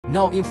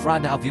Now in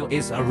front of you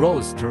is a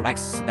Roadster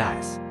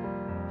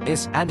X4S.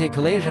 Its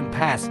anti-collision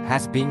pads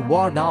has been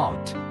worn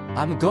out.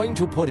 I'm going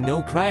to put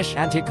no crash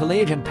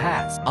anti-collision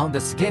pads on the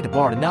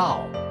skateboard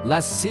now.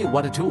 Let's see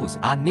what tools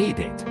are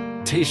needed.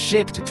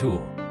 T-shaped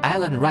tool,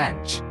 Allen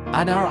wrench,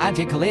 and our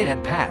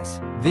anti-collision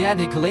pads. The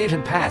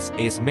anti-collision pads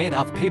is made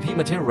of PP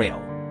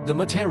material. The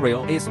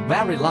material is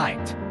very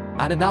light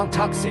and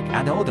non-toxic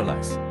and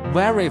odorless,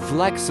 very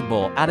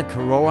flexible and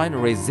corrosion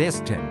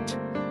resistant.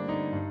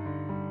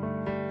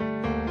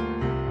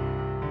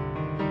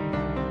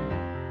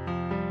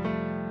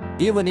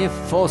 Even if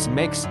force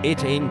makes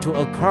it into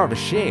a curved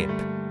shape,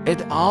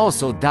 it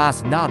also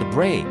does not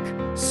break,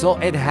 so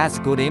it has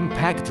good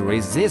impact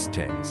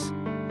resistance.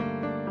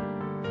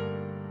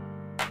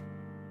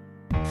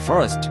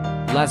 First,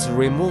 let's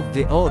remove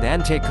the old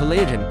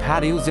anti-collision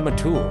pad using a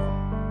tool.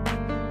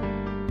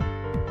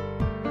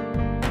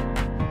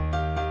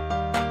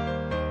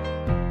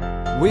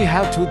 We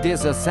have to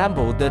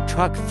disassemble the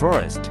truck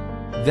first,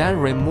 then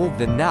remove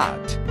the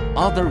nut,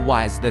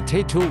 otherwise the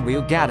T-tool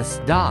will get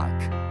stuck.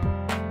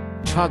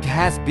 Truck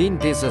has been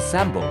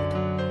disassembled.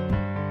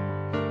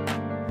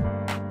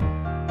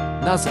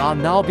 Nuts are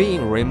now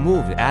being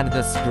removed and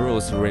the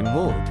screws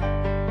removed.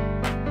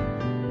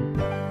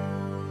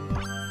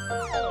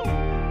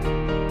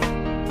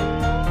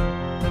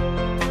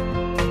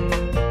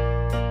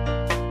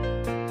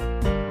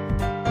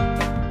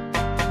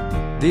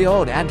 The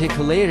old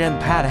anti-collision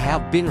pad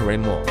have been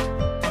removed.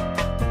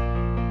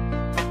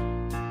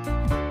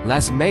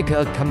 Let's make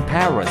a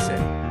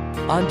comparison.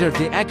 Under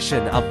the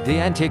action of the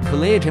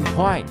anti-collision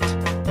point,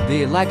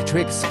 the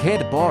electric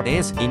skateboard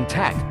is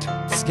intact.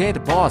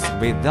 Skateboards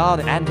without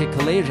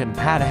anti-collision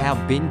pad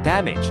have been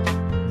damaged.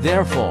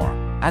 Therefore,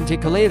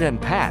 anti-collision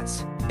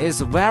pads is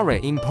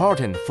very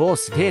important for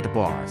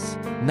skateboards.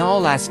 Now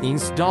let's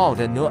install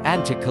the new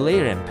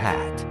anti-collision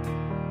pad.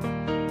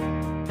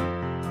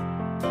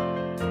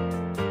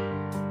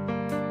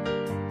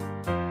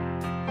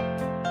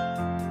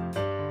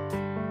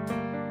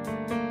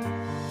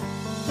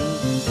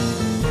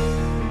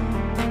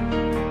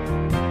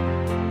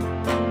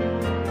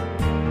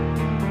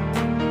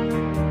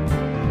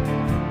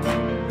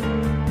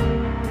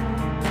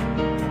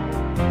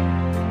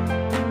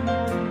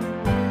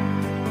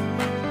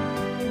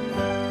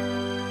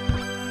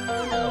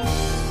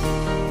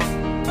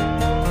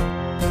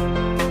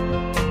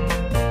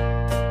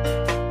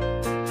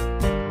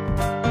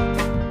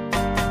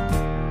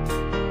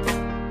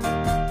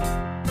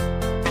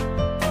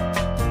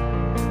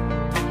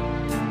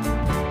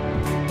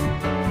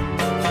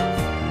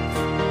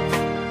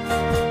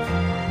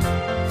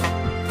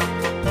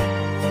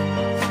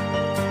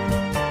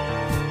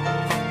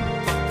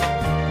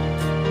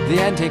 The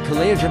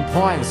anti-collision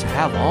points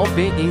have all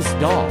been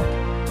installed.